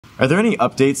Are there any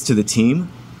updates to the team?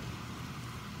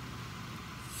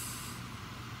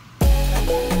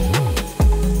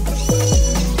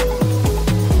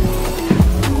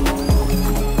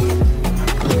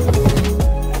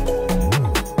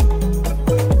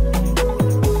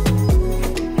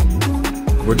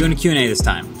 We're doing a Q&A this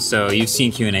time. So you've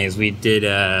seen Q&As. We've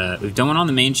done one on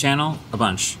the main channel, a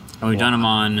bunch. And we've done them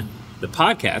on the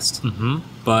podcast.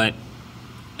 But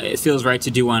it feels right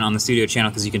to do one on the studio channel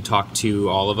because you can talk to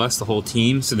all of us, the whole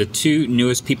team. So the two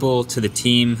newest people to the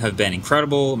team have been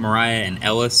incredible, Mariah and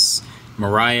Ellis.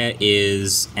 Mariah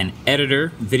is an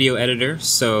editor, video editor.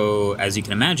 So as you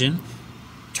can imagine,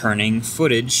 turning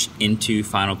footage into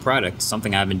final product,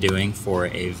 something I've been doing for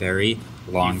a very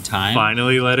long time.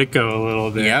 Finally let it go a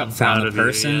little bit. Yeah, found a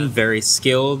person, very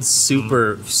skilled,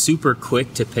 super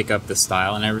quick to pick up the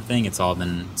style and everything. It's all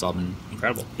been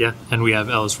incredible. Yeah, and we have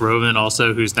Ellis Roman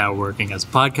also, who's now working as a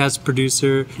podcast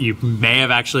producer. You may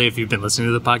have actually, if you've been listening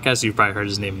to the podcast, you've probably heard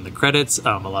his name in the credits.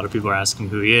 A lot of people are asking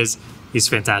who he is. He's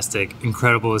fantastic,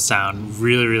 incredible with sound,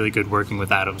 really good working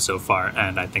with Adam so far,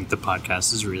 and I think the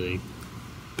podcast has really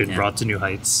been brought to new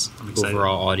heights. I'm excited.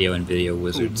 Overall audio and video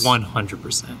wizards.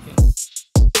 100%. Yeah.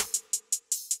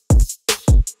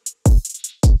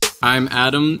 I'm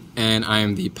Adam, and I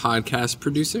am the podcast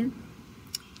producer.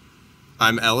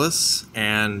 I'm Ellis,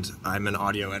 and I'm an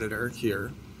audio editor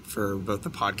here for both the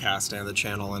podcast and the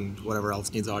channel and whatever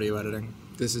else needs audio editing.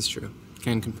 This is true.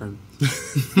 Can confirm.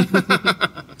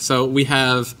 So we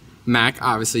have Mac,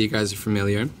 obviously you guys are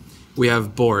familiar. We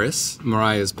have Boris,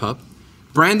 Mariah's pup.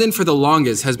 Brandon, for the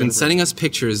longest, has been sending us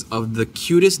pictures of the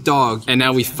cutest dog, and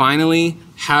now we finally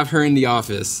have her in the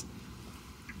office.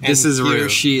 This is real. Here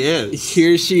she is.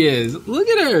 Here she is. Look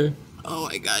at her. Oh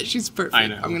my gosh, she's perfect. I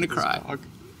know. I'm gonna cry. Dog.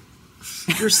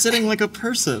 You're sitting like a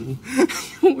person.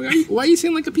 Why are you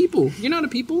saying like a people? You're not a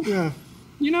people. Yeah.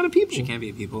 You're not a people. She can't be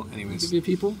a people, anyways. You can be a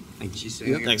people. She's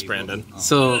Thanks, Brandon.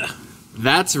 So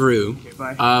that's Rue.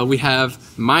 We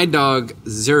have my dog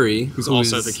Zuri, Who's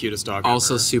also the cutest dog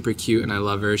also ever. super cute, and I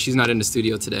love her. She's not in the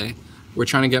studio today. We're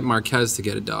trying to get Marquez to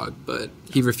get a dog, but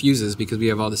he refuses because we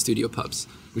have all the studio pups.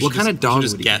 What kind of dog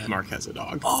just would he get get? Marquez a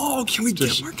dog? Oh, can we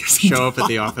Just get Marquez? show up at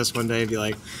the office one day and be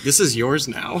like, "This is yours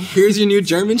now." Here's your new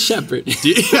German Shepherd.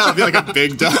 Yeah, I'll be like a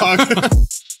big dog.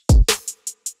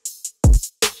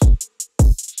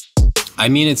 I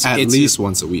mean, it's At least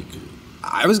once a week.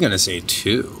 I was gonna say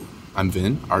 2. I'm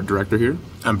Vin, art director here.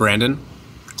 I'm Brandon,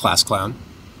 class clown.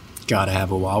 Gotta have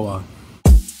a Wawa.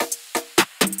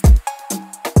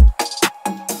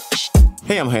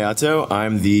 Hey, I'm Hayato.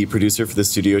 I'm the producer for the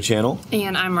studio channel.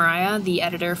 And I'm Mariah, the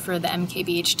editor for the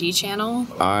MKBHD channel.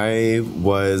 I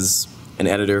was an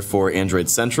editor for Android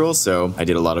Central, so I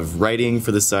did a lot of writing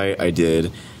for the site. I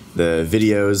did the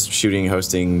videos, shooting,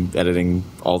 hosting, editing,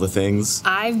 all the things.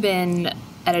 I've been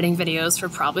editing videos for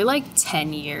probably like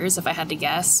 10 years, if I had to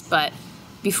guess, but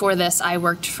before this, I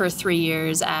worked for 3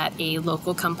 years at a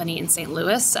local company in St.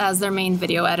 Louis as their main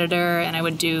video editor, and I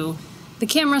would do the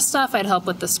camera stuff, I'd help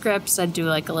with the scripts, I'd do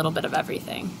like a little bit of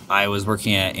everything. I was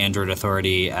working at Android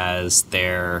Authority as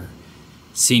their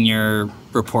senior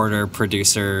reporter,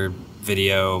 producer,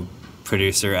 video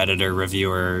producer, editor,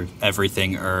 reviewer,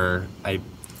 everything.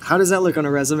 How does that look on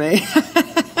a resume?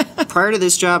 Prior to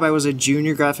this job, I was a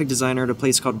junior graphic designer at a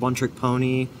place called One Trick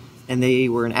Pony, and they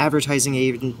were an advertising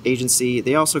agency.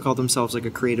 They also called themselves like a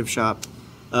creative shop.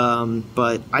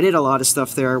 But I did a lot of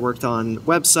stuff there. I worked on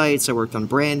websites, I worked on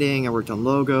branding, I worked on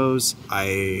logos.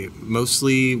 I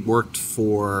mostly worked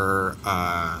for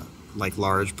like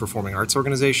large performing arts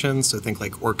organizations, so think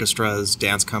like orchestras,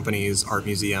 dance companies, art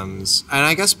museums. And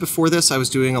I guess before this I was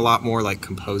doing a lot more like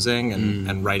composing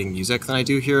and writing music than I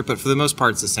do here, but for the most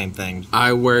part it's the same thing.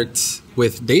 I worked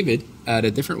with David at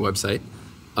a different website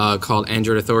called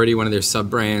Android Authority, one of their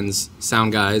sub-brands,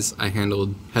 Sound Guys. I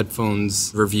handled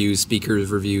headphones reviews, speakers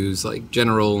reviews, like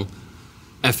general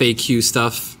FAQ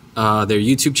stuff. Their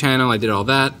YouTube channel, I did all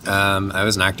that. I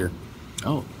was an actor.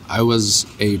 Oh, I was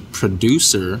a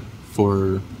producer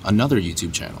for another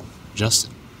YouTube channel,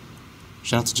 Justin.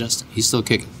 Shout out to Justin. He's still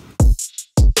kicking.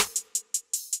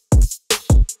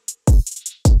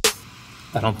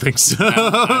 I don't think so.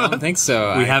 I don't think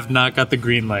so. We have not got the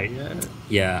green light yet.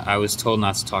 Yeah, I was told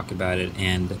not to talk about it,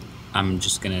 and I'm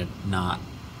just gonna not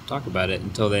talk about it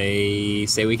until they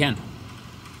say we can.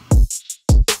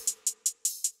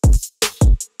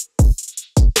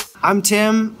 I'm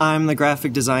Tim. I'm the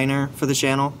graphic designer for the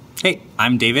channel. Hey,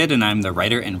 I'm David, and I'm the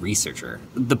writer and researcher.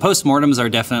 The postmortems are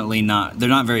definitely they're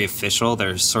not very official.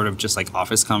 They're sort of just like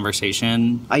office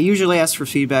conversation. I usually ask for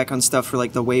feedback on stuff for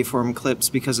like the waveform clips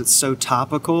because it's so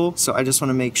topical. So I just want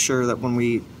to make sure that when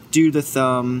we do the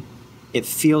thumb, It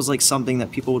feels like something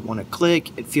that people would want to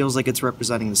click. It feels like it's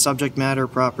representing the subject matter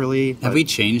properly. Have we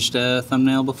changed a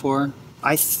thumbnail before?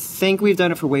 I think we've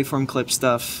done it for waveform clip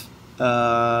stuff,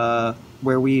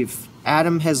 where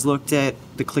Adam has looked at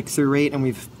the click-through rate and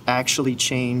we've actually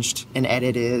changed and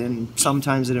edited, and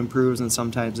sometimes it improves and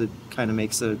sometimes it kind of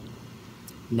makes a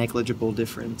negligible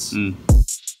difference.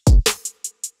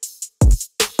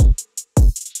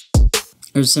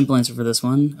 There's a simple answer for this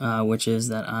one, which is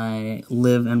that I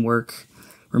live and work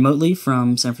remotely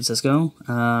from San Francisco,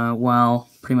 while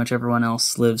pretty much everyone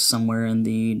else lives somewhere in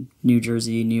the New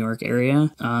Jersey, New York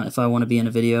area. If I want to be in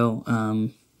a video,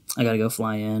 I gotta go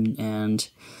fly in, and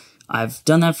I've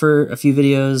done that for a few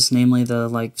videos, namely the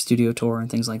like studio tour and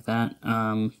things like that.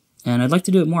 And I'd like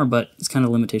to do it more, but it's kind of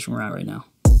a limitation we're at right now.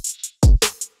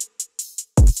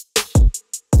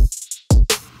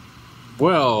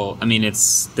 Well, I mean,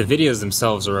 it's the videos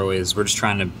themselves are always, we're just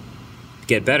trying to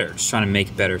get better, just trying to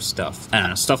make better stuff. I don't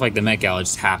know, stuff like the Met Gala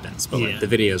just happens, but like the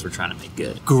videos we're trying to make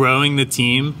good. Growing the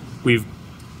team, we've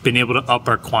been able to up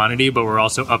our quantity, but we're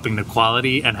also upping the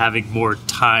quality and having more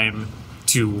time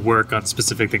to work on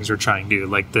specific things we're trying to do.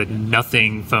 Like the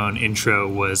Nothing phone intro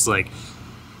was like,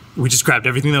 we just grabbed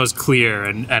everything that was clear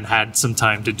and had some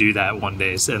time to do that one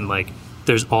day. And like,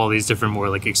 there's all these different more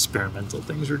like experimental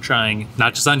things we're trying,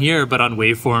 not just on here, but on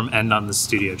Waveform and on the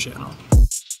studio channel.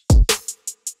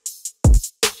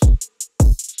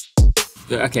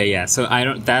 Okay, yeah, so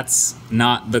that's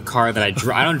not the car that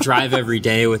I don't drive every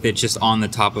day with it just on the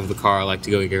top of the car, like to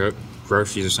go get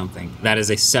groceries or something. That is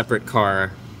a separate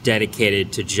car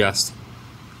dedicated to just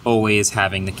always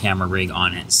having the camera rig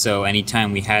on it. So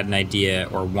anytime we had an idea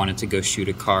or wanted to go shoot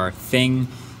a car thing,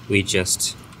 we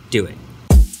just do it.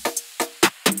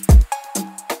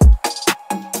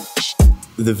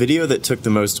 The video that took the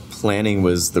most planning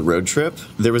was the road trip.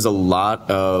 There was a lot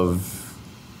of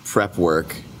prep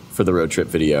work for the road trip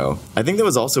video. I think that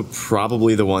was also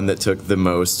probably the one that took the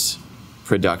most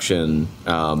production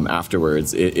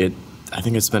afterwards. I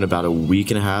think I spent about a week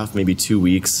and a half, maybe 2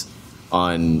 weeks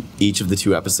on each of the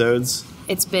 2 episodes.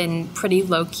 It's been pretty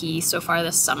low-key so far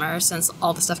this summer since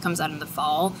all the stuff comes out in the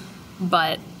fall.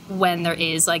 But when there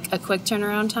is like a quick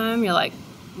turnaround time, you're like,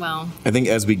 well. I think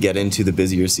as we get into the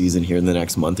busier season here in the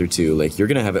next month or two, like you're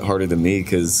gonna have it harder than me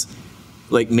because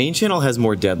like main channel has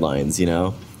more deadlines, you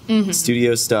know?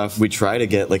 Studio stuff, we try to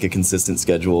get like a consistent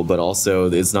schedule, but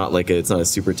also it's not a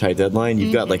super tight deadline.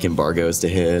 You've got like embargoes to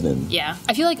hit, and yeah,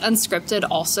 I feel like unscripted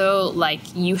also, like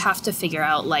you have to figure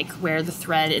out like where the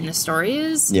thread in the story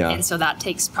is, and so that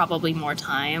takes probably more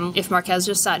time. If Marquez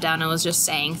just sat down and was just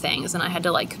saying things and I had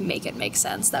to like make it make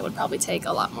sense, that would probably take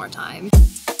a lot more time.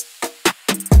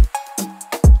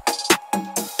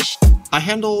 I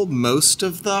handle most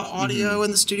of the audio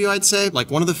in the studio, I'd say.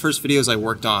 Like one of the first videos I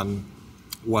worked on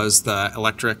was the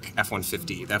electric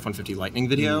F-150, the F-150 Lightning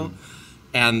video.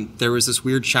 And there was this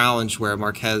weird challenge where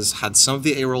Marquez had some of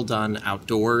the A-roll done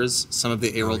outdoors, some of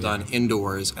the A-roll done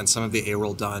indoors, and some of the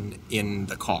A-roll done in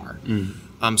the car.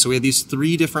 So we had these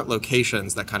 3 different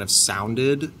locations that kind of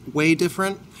sounded way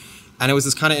different. And it was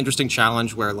this kind of interesting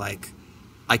challenge where like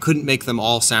I couldn't make them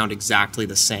all sound exactly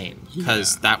the same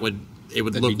because it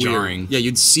would look jarring. weird. Yeah,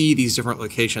 you'd see these different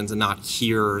locations and not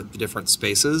hear the different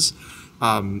spaces.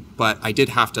 But I did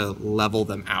have to level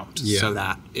them out so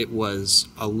that it was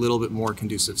a little bit more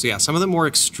conducive. So yeah, some of the more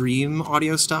extreme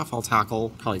audio stuff I'll tackle.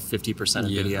 Probably 50%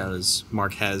 of videos,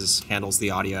 Marquez handles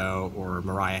the audio or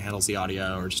Mariah handles the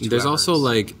audio or just There's also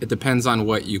like, it depends on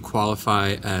what you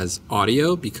qualify as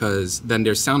audio, because then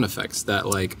there's sound effects that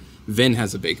like Vin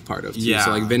has a big part of too.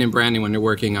 So like Vin and Brandon, when they're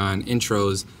working on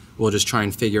intros, we'll just try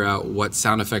and figure out what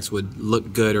sound effects would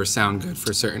look good or sound good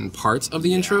for certain parts of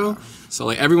the intro. So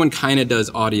like everyone kind of does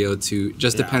audio too,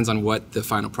 just depends on what the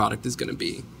final product is going to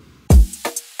be.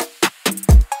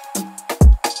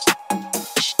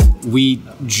 We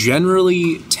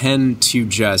generally tend to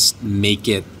just make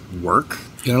it work.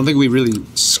 I don't think we really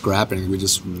scrap anything, we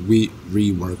just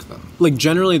rework them. Like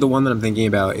generally the one that I'm thinking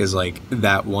about is like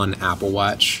that one Apple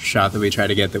Watch shot that we tried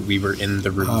to get that we were in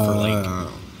the room for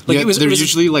like it was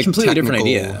usually like completely different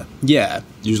idea. Yeah,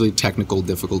 usually technical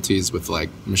difficulties with like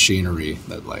machinery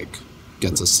that like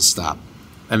gets us to stop.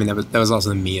 I mean, that was also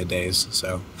the Mia days.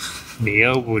 So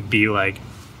Mia would be like,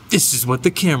 "This is what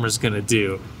the camera's gonna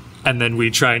do," and then we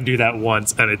try and do that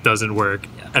once and it doesn't work,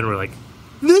 and we're like,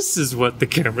 this is what the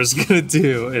camera's gonna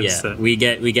do. Yeah, instead. we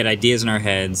get ideas in our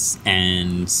heads,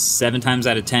 and 7 times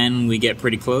out of 10 we get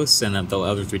pretty close, and then the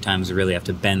other 3 times we really have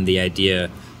to bend the idea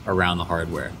around the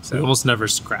hardware. So We almost never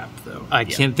scrapped though. I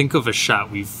can't think of a shot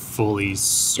we fully.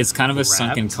 it's kind of a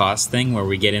sunken scrapped. cost thing where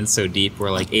we get in so deep. We're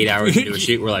like 8 hours into a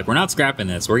shoot. We're like, we're not scrapping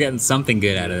this. We're getting something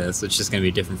good out of this. It's just going to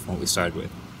be different from what we started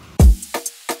with.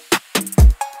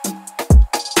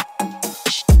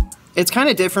 It's kind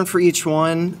of different for each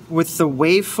one. With the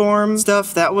waveform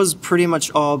stuff, that was pretty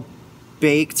much all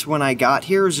baked when I got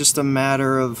here. It was just a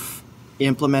matter of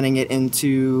implementing it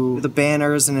into the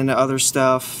banners and into other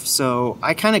stuff. So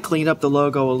I kind of cleaned up the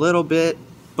logo a little bit,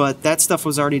 but that stuff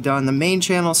was already done. The main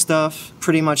channel stuff,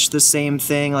 pretty much the same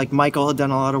thing. Like Michael had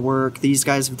done a lot of work. These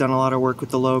guys have done a lot of work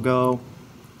with the logo.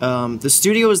 The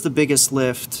studio is the biggest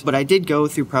lift, but I did go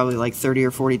through probably like 30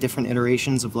 or 40 different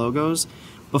iterations of logos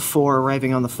before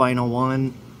arriving on the final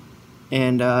one.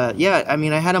 And yeah, I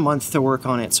mean, I had a month to work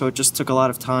on it, so it just took a lot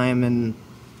of time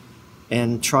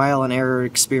and trial and error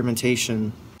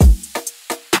experimentation.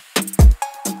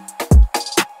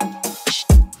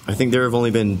 I think there have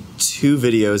only been 2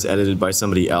 videos edited by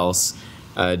somebody else.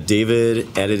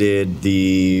 David edited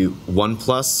the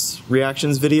OnePlus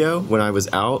reactions video when I was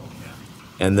out,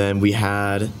 and then we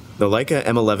had the Leica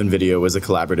M11 video was a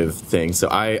collaborative thing. So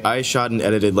I shot and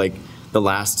edited like the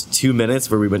last 2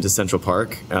 minutes where we went to Central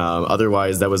Park.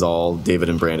 Otherwise, that was all David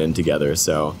and Brandon together.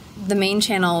 So The main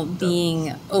channel,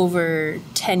 being over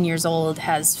 10 years old,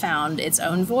 has found its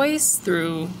own voice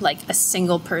through like a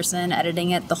single person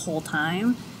editing it the whole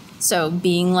time. So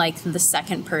being like the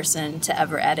second person to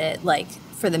ever edit like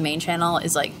for the main channel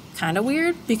is like kind of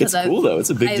weird because It's cool, though. It's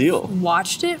a big deal. I've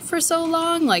watched it for so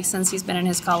long, like since he's been in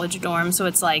his college dorm. So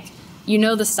it's like, you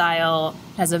know, the style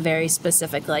has a very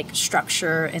specific like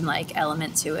structure and like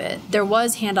element to it. There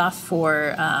was handoff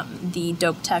for the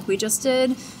dope tech we just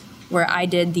did, where I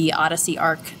did the Odyssey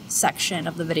arc section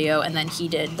of the video and then he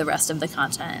did the rest of the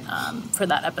content for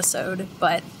that episode.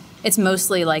 But it's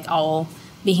mostly like I'll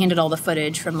be handed all the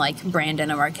footage from like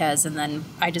Brandon and Marquez, and then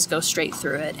I just go straight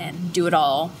through it and do it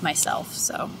all myself.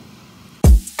 So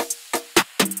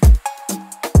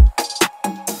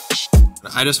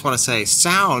I just want to say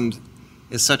sound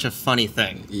is such a funny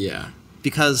thing. Yeah.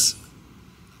 Because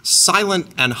silent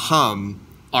and hum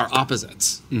are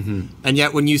opposites. Mm-hmm. And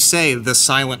yet when you say the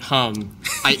silent hum,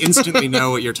 I instantly know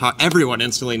what you're talking. Everyone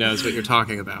instantly knows what you're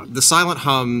talking about. The silent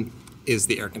hum is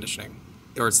the air conditioning,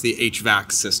 or it's the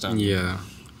HVAC system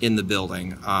in the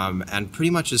building. And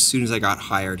pretty much as soon as I got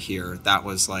hired here, that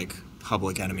was like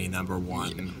public enemy number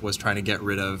 1, was trying to get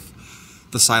rid of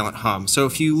the silent hum. So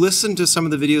if you listen to some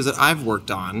of the videos that I've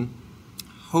worked on,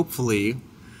 hopefully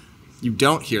you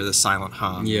don't hear the silent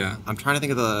hum. Yeah. I'm trying to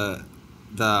think of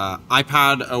the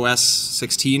iPad OS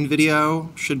 16 video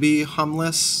should be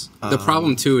humless. The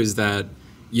problem too is that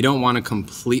you don't want to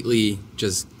completely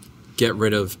just get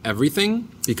rid of everything,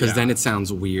 because then it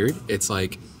sounds weird. It's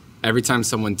like every time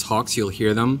someone talks, you'll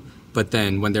hear them, but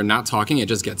then when they're not talking, it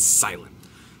just gets silent.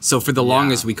 So for the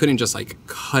longest, we couldn't just like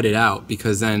cut it out,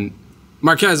 because then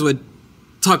Marquez would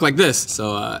talk like this.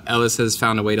 So Ellis has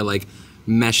found a way to like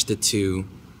mesh the two,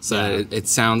 so it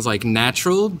sounds like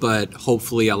natural, but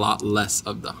hopefully a lot less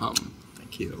of the hum.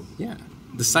 Thank you. Yeah,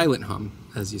 the silent hum,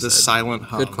 as you said. The silent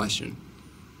hum. Good question.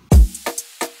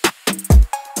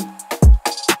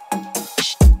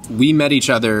 We met each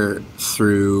other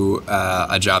through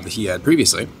a job that he had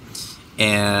previously,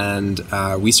 and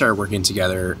we started working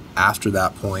together after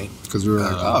that point. Because we were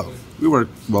like, we work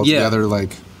well together,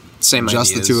 like same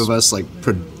just ideas. the two of us, like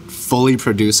fully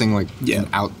producing like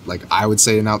I would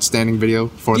say an outstanding video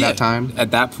for that time.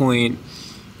 At that point,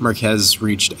 Marquez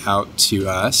reached out to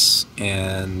us,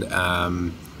 and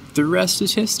the rest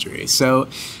is history. So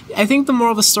I think the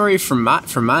moral of the story from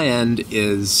my end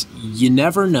is you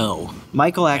never know.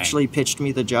 Michael actually pitched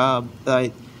me the job.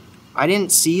 I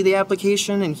didn't see the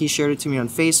application, and he shared it to me on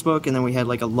Facebook, and then we had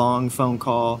like a long phone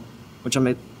call, which I'm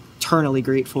eternally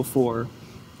grateful for,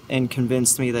 and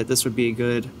convinced me that this would be a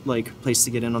good like place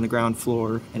to get in on the ground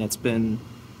floor, and it's been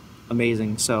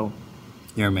amazing. So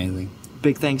You're amazing.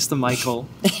 big thanks to Michael.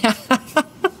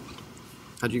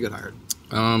 How'd you get hired?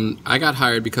 I got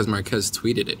hired because Marquez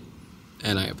tweeted it,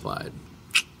 and I applied.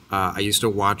 I used to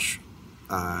watch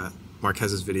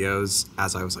Marquez's videos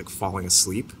as I was like falling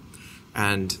asleep,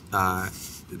 and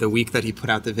the week that he put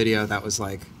out the video that was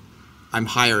like, I'm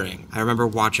hiring, I remember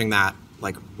watching that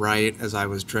like right as I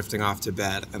was drifting off to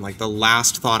bed, and like the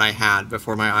last thought I had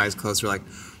before my eyes closed were like,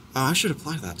 oh, I should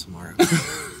apply to that tomorrow.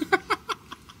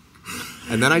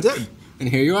 And then I did. And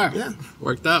here you are. Yeah.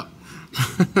 Worked out.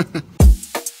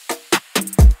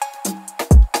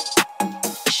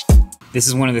 this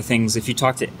is one of the things, if you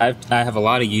talk to, I have a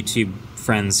lot of YouTube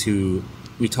friends who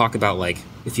we talk about, like,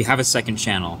 if you have a second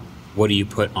channel, what do you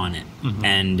put on it?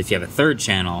 And if you have a third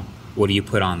channel, what do you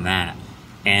put on that?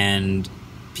 And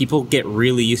people get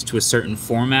really used to a certain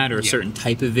format or a certain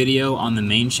type of video on the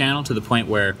main channel, to the point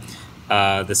where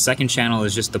the second channel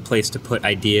is just the place to put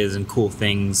ideas and cool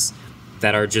things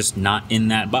that are just not in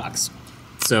that box.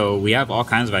 So we have all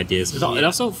kinds of ideas. It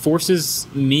also forces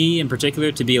me in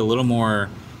particular to be a little more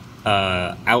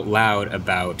out loud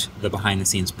about the behind the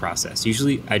scenes process.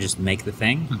 Usually I just make the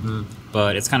thing,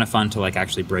 but it's kind of fun to like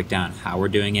actually break down how we're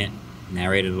doing it,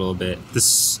 narrate it a little bit. The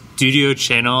studio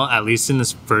channel, at least in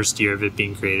this first year of it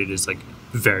being created, is like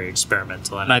very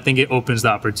experimental, and I think it opens the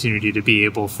opportunity to be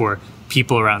able for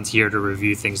people around here to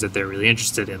review things that they're really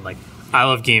interested in. Like, I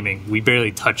love gaming. We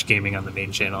barely touch gaming on the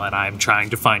main channel, and I'm trying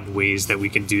to find ways that we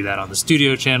can do that on the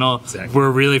studio channel. Exactly. We're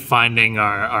really finding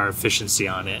our efficiency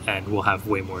on it, and we'll have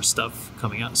way more stuff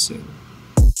coming out soon.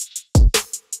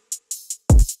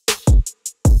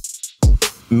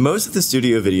 Most of the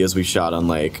studio videos we shot on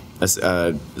like a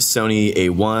Sony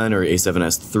A1 or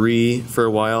A7S III for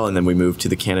a while, and then we moved to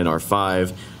the Canon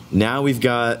R5. Now we've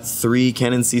got 3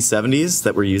 Canon C70s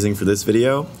that we're using for this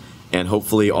video, and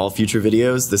hopefully all future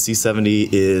videos. The C70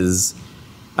 is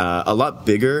a lot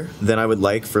bigger than I would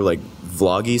like for like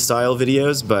vloggy style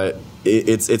videos, but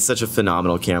it's such a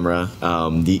phenomenal camera.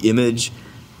 The image,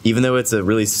 even though it's a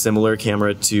really similar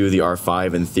camera to the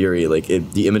R5 in theory, like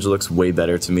the image looks way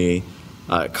better to me.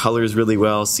 Colors really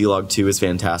well. C-Log 2 is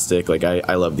fantastic. Like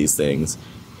I love these things.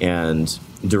 And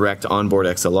direct onboard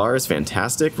XLR is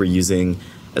fantastic. We're using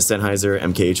a Sennheiser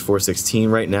MKH416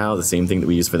 right now, the same thing that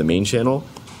we use for the main channel.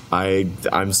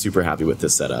 I'm super happy with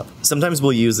this setup. Sometimes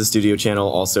we'll use the studio channel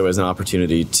also as an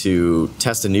opportunity to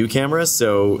test a new camera.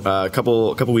 So a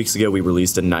couple weeks ago, we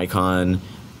released a Nikon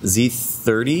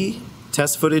Z30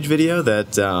 test footage video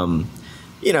that,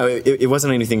 you know, it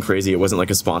wasn't anything crazy. It wasn't like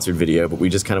a sponsored video, but we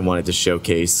just kind of wanted to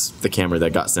showcase the camera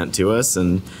that got sent to us.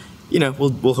 And, you know,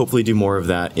 we'll hopefully do more of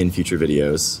that in future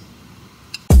videos.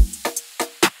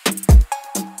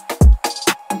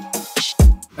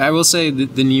 I will say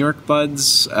that the New York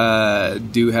buds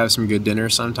do have some good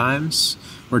dinners sometimes.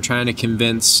 We're trying to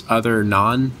convince other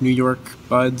non-New York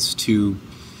buds to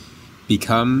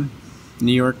become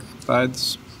New York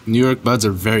buds. New York buds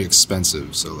are very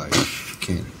expensive, so like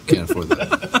can't afford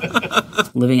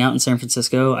that. Living out in San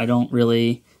Francisco, I don't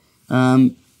really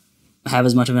have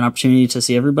as much of an opportunity to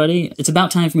see everybody. It's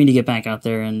about time for me to get back out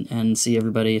there and see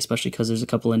everybody, especially because there's a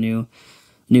couple of new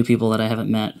people that I haven't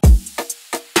met.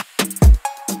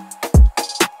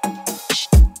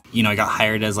 You know, I got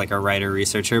hired as like a writer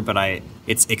researcher, but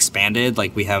it's expanded.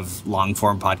 Like, we have long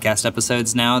form podcast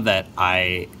episodes now that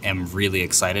I am really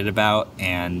excited about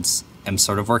and am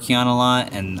sort of working on a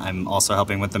lot. And I'm also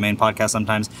helping with the main podcast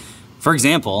sometimes. For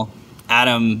example,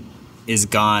 Adam is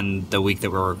gone the week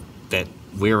that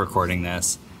we're recording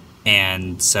this.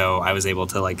 And so I was able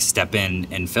to like step in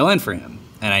and fill in for him.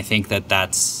 And I think that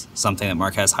that's something that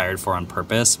Mark has hired for on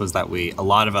purpose, was that a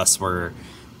lot of us were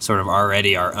sort of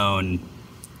already our own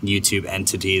YouTube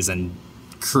entities and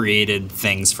created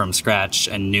things from scratch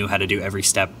and knew how to do every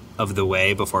step of the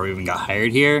way before we even got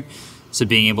hired here. So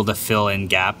being able to fill in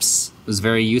gaps was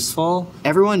very useful.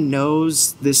 Everyone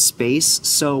knows this space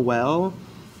so well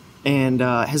and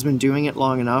has been doing it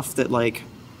long enough that like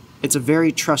it's a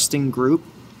very trusting group.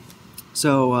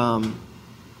 So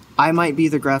I might be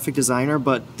the graphic designer,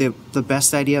 but the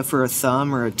best idea for a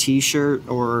thumb or a t-shirt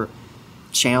or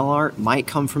channel art might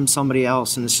come from somebody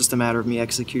else, and it's just a matter of me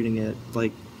executing it.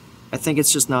 Like, I think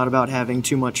it's just not about having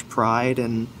too much pride,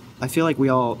 and I feel like we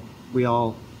all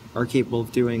are capable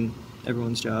of doing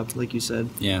everyone's job, like you said.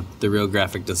 Yeah, the real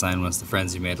graphic design was the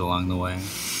friends you made along the way.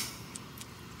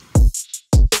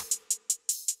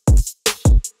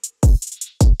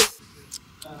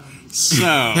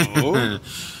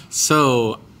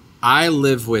 So I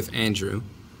live with Andrew,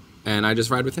 and I just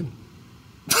ride with him.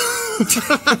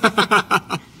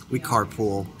 We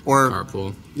carpool. Or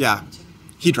Carpool. yeah,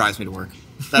 he drives me to work.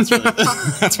 That's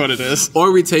that's what it is.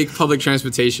 Or we take public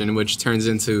transportation, which turns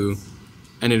into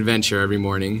an adventure every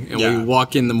morning, and we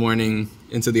walk in the morning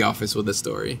into the office with a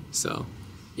story. So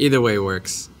either way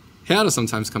works. Hayato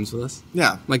sometimes comes with us.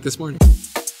 Yeah. Like this morning.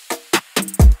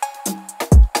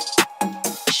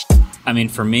 I mean,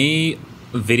 for me,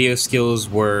 video skills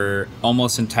were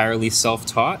almost entirely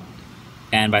self-taught.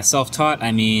 And by self-taught,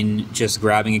 I mean just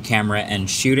grabbing a camera and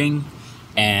shooting,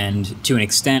 and to an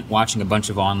extent watching a bunch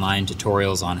of online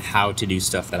tutorials on how to do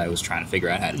stuff that I was trying to figure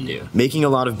out how to do. Making a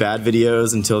lot of bad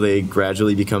videos until they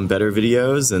gradually become better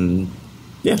videos, and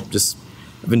yeah, just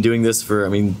I've been doing this for, I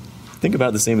mean, think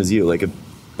about the same as you, like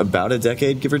about a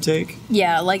decade, give or take.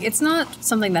 Yeah, like it's not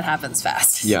something that happens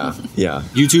fast. Yeah, yeah.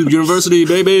 YouTube University,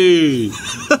 baby.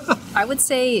 I would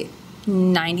say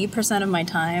 90% of my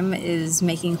time is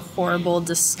making horrible,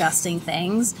 disgusting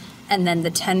things, and then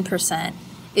the 10%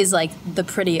 is like the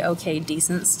pretty okay,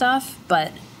 decent stuff,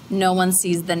 but no one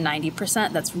sees the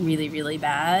 90% that's really, really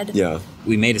bad. Yeah.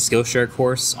 We made a Skillshare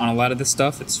course on a lot of this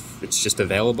stuff. It's just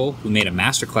available. We made a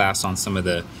masterclass on some of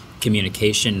the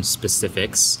communication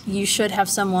specifics. You should have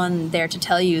someone there to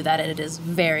tell you that it is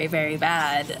very, very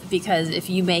bad, because if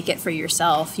you make it for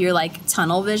yourself, you're like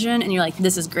tunnel vision and you're like,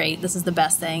 this is great. This is the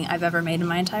best thing I've ever made in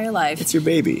my entire life. It's your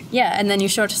baby. Yeah, and then you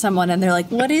show it to someone and they're like,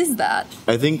 what is that?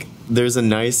 I think there's a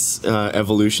nice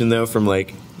evolution, though, from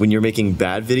like when you're making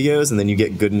bad videos and then you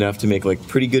get good enough to make like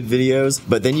pretty good videos,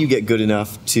 but then you get good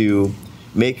enough to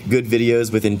make good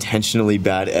videos with intentionally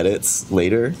bad edits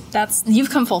later. You've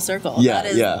come full circle. Yeah, That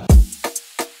is, yeah.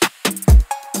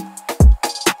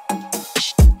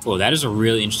 Well, that is a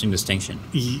really interesting distinction.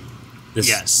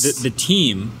 Yes. The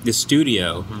team, the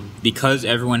studio, because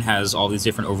everyone has all these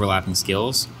different overlapping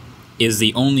skills, is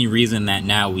the only reason that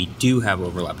now we do have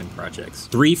overlapping projects.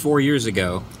 3-4 years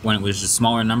ago, when it was a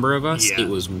smaller number of us, it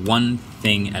was one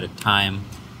thing at a time,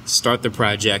 start the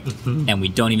project, and we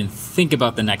don't even think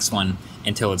about the next one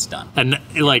until it's done. And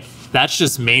like that's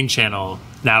just main channel.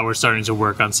 Now we're starting to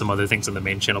work on some other things on the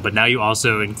main channel, but now you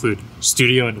also include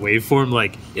studio and waveform.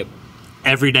 Like, Yep.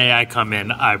 every day I come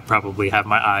in, I probably have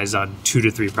my eyes on 2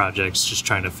 to 3 projects, just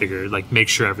trying to make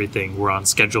sure we're on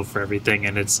schedule for everything,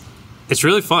 and it's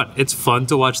really fun. It's fun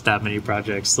to watch that many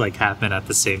projects like happen at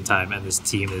the same time, and this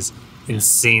team is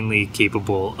insanely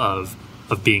capable of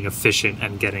being efficient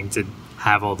and getting to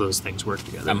have all those things work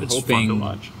together. It's fun to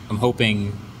watch. I'm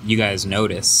hoping you guys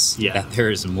notice that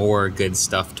there's more good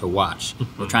stuff to watch.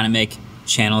 We're trying to make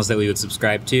channels that we would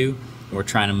subscribe to. We're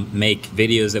trying to make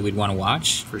videos that we'd want to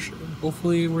watch. For sure.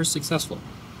 Hopefully we're successful.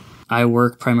 I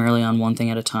work primarily on one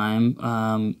thing at a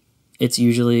time. It's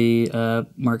usually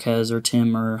Marquez or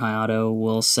Tim or Hayato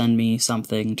will send me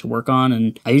something to work on,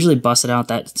 and I usually bust it out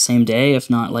that same day, if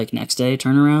not like next day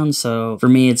turnaround. So for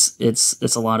me,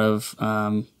 it's a lot of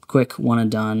quick one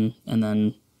and done, and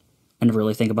then I never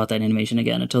really think about that animation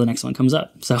again until the next one comes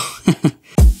up. So.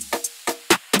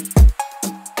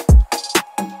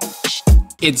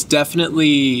 It's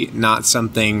definitely not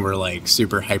something we're like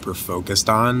super hyper focused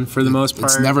on for the most part.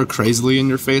 It's never crazily in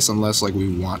your face unless like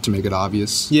we want to make it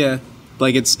obvious. Yeah,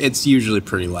 like it's usually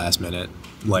pretty last minute,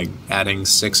 like adding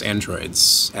 6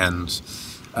 androids and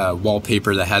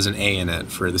wallpaper that has an A in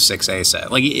it for the 6A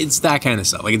set. Like it's that kind of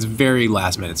stuff. Like it's very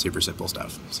last minute, super simple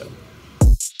stuff. So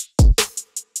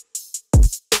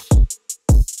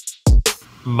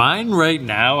Mine right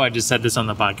now, I just said this on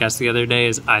the podcast the other day,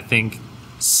 is I think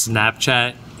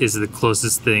Snapchat is the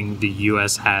closest thing the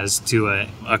US has to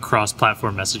a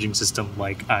cross-platform messaging system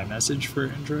like iMessage for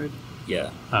Android.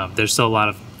 Yeah. There's still a lot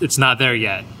of... It's not there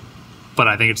yet, but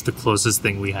I think it's the closest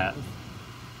thing we have.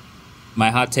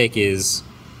 My hot take is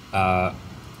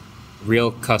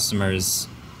real customers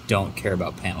don't care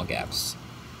about panel gaps.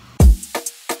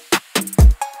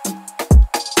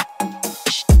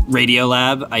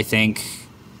 Radiolab, I think,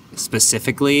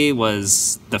 specifically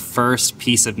was the first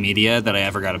piece of media that I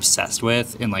ever got obsessed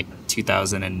with in like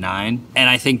 2009. And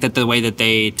I think that the way that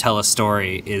they tell a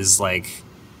story is like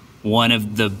one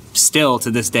of the, still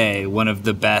to this day, one of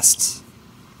the best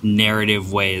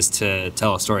narrative ways to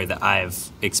tell a story that I've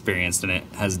experienced. And it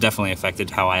has definitely affected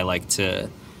how I like to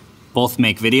both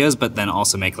make videos, but then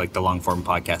also make like the long form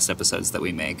podcast episodes that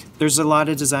we make. There's a lot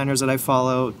of designers that I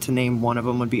follow. To name one of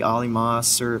them would be Ollie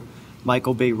Moss or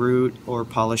Michael Beirut or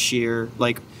Paula Scheer.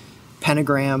 Like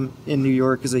Pentagram in New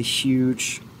York is a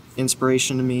huge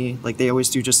inspiration to me. Like they always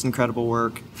do just incredible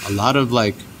work. A lot of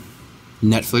like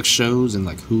Netflix shows and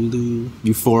like Hulu,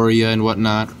 Euphoria and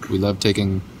whatnot. We love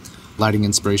taking lighting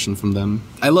inspiration from them.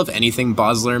 I love anything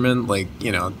Baz Luhrmann. Like,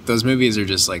 you know, those movies are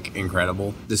just like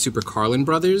incredible. The Super Carlin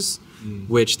brothers,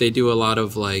 which they do a lot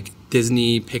of like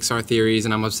Disney, Pixar theories,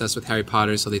 and I'm obsessed with Harry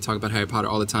Potter, so they talk about Harry Potter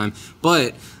all the time.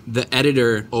 But the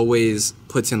editor always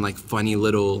puts in like funny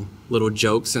little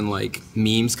jokes and like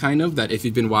memes kind of, that if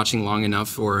you've been watching long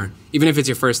enough, or even if it's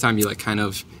your first time, you like kind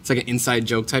of, it's like an inside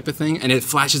joke type of thing, and it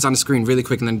flashes on the screen really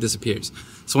quick and then it disappears.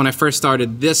 So when I first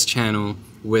started this channel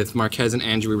with Marquez and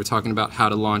Andrew, we were talking about how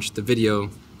to launch the video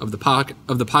of the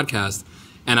podcast,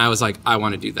 and I was like, I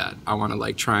want to do that. I want to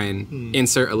like try and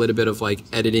insert a little bit of like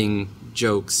editing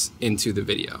jokes into the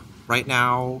video. Right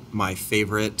now, my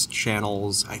favorite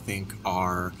channels, I think,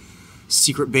 are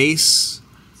Secret Base,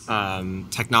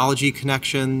 Technology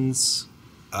Connections,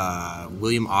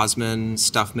 William Osman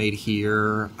stuff made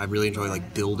here. I really enjoy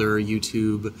like Builder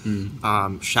YouTube.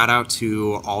 Shout out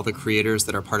to all the creators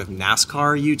that are part of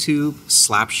NASCAR YouTube.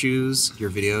 Slap Shoes, your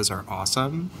videos are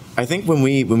awesome. I think when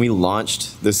we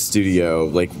launched the studio,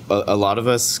 like a lot of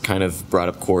us kind of brought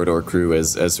up Corridor Crew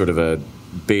as sort of a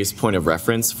base point of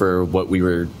reference for what we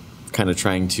were kind of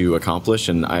trying to accomplish.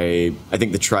 And I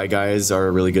think the Try Guys are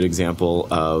a really good example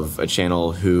of a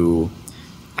channel who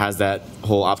has that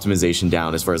whole optimization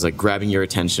down as far as like grabbing your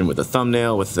attention with a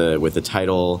thumbnail, with the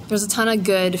title. There's a ton of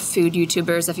good food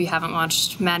YouTubers. If you haven't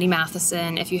watched Maddie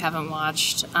Matheson, if you haven't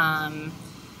watched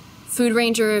Food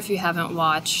Ranger, if you haven't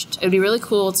watched, it would be really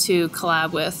cool to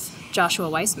collab with Joshua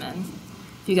Weissman.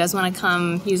 If you guys want to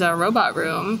come use our robot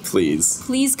room,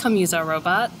 please come use our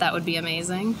robot. That would be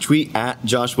amazing. Tweet at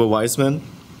Joshua Weissman.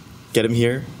 Get him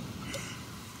here.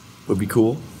 Would be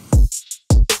cool.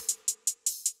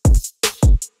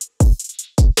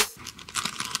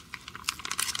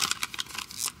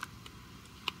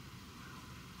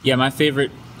 Yeah, my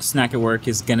favorite snack at work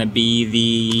is going to be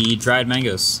the dried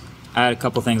mangoes. I had a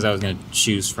couple things I was going to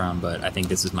choose from, but I think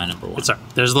this is my number one. Sorry,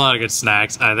 there's a lot of good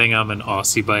snacks. I think I'm an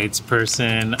Aussie Bites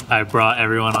person. I brought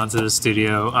everyone onto the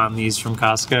studio on these from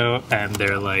Costco, and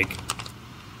they're like,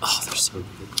 oh, they're so good.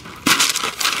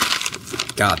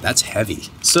 God, that's heavy.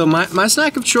 So my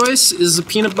snack of choice is the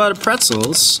peanut butter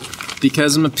pretzels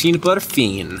because I'm a peanut butter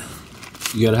fiend.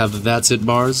 You gotta have the That's It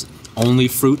bars. Only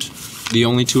fruit. The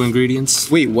only 2 ingredients.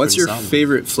 Wait, what's Pretty your solid.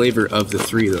 favorite flavor of the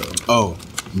 3 though? Oh,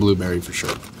 blueberry for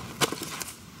sure.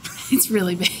 It's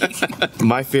really big.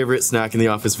 My favorite snack in the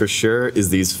office for sure is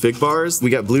these fig bars. We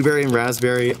got blueberry and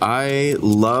raspberry. I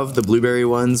love the blueberry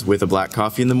ones with a black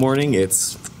coffee in the morning.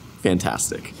 It's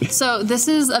fantastic. So this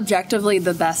is objectively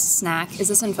the best snack. Is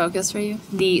this in focus for you?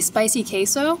 The spicy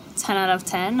queso, 10 out of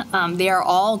 10. They are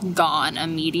all gone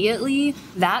immediately.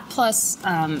 That plus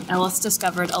Ellis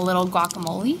discovered a little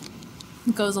guacamole.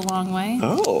 Goes a long way.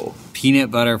 Oh. Peanut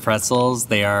butter pretzels,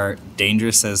 they are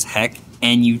dangerous as heck,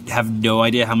 and you have no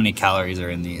idea how many calories are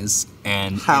in these.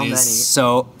 And How it is many?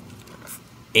 So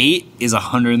 8 is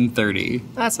 130.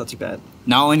 That's not too bad.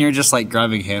 Not when you're just like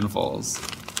grabbing handfuls.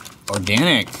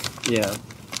 Organic. Yeah.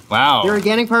 Wow. The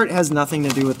organic part has nothing to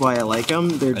do with why I like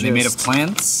them. They're Are just they made of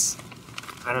plants?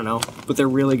 I don't know, but they're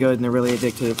really good and they're really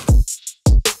addictive.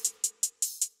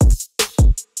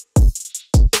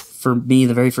 For me,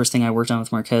 the very first thing I worked on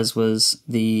with Marquez was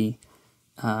the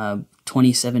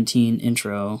 2017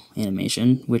 intro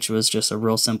animation, which was just a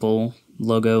real simple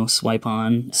logo swipe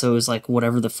on. So it was like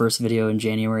whatever the first video in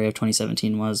January of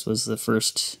 2017 was the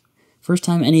first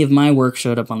time any of my work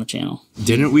showed up on the channel.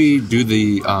 Didn't we do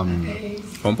the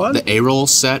HomePod? The A-roll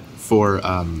set for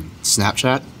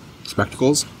Snapchat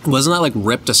spectacles? Wasn't that like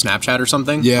ripped to Snapchat or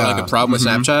something? Yeah. Or like a problem with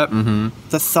Snapchat? Mm-hmm.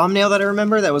 The thumbnail that I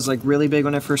remember that was like really big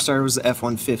when I first started was the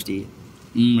F-150.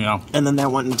 Yeah. And then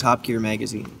that went in Top Gear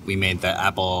magazine. We made the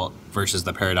Apple versus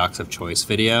the Paradox of Choice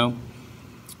video,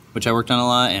 which I worked on a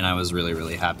lot, and I was really,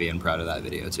 really happy and proud of that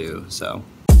video too. So.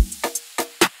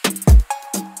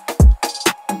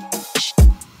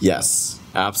 Yes,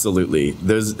 absolutely.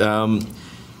 There's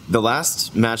the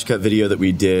last match cut video that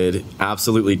we did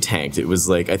absolutely tanked. It was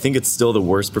like, I think it's still the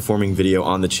worst performing video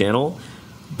on the channel,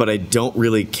 but I don't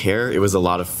really care. It was a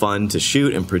lot of fun to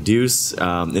shoot and produce.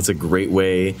 It's a great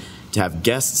way to have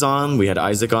guests on. We had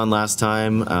Isaac on last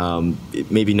time.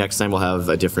 Maybe next time we'll have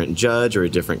a different judge or a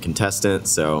different contestant.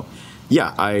 So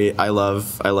yeah, I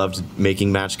loved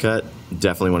making match cut.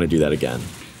 Definitely want to do that again.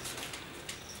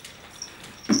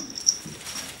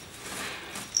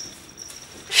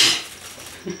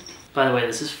 By the way,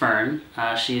 this is Fern.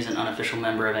 She's an unofficial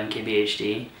member of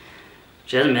MKBHD.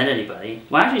 She hasn't met anybody.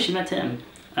 Well, actually, she met Tim.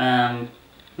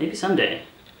 Maybe someday.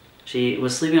 She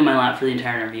was sleeping on my lap for the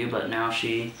entire interview, but now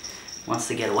she wants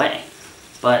to get away.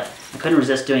 But I couldn't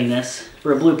resist doing this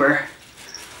for a blooper.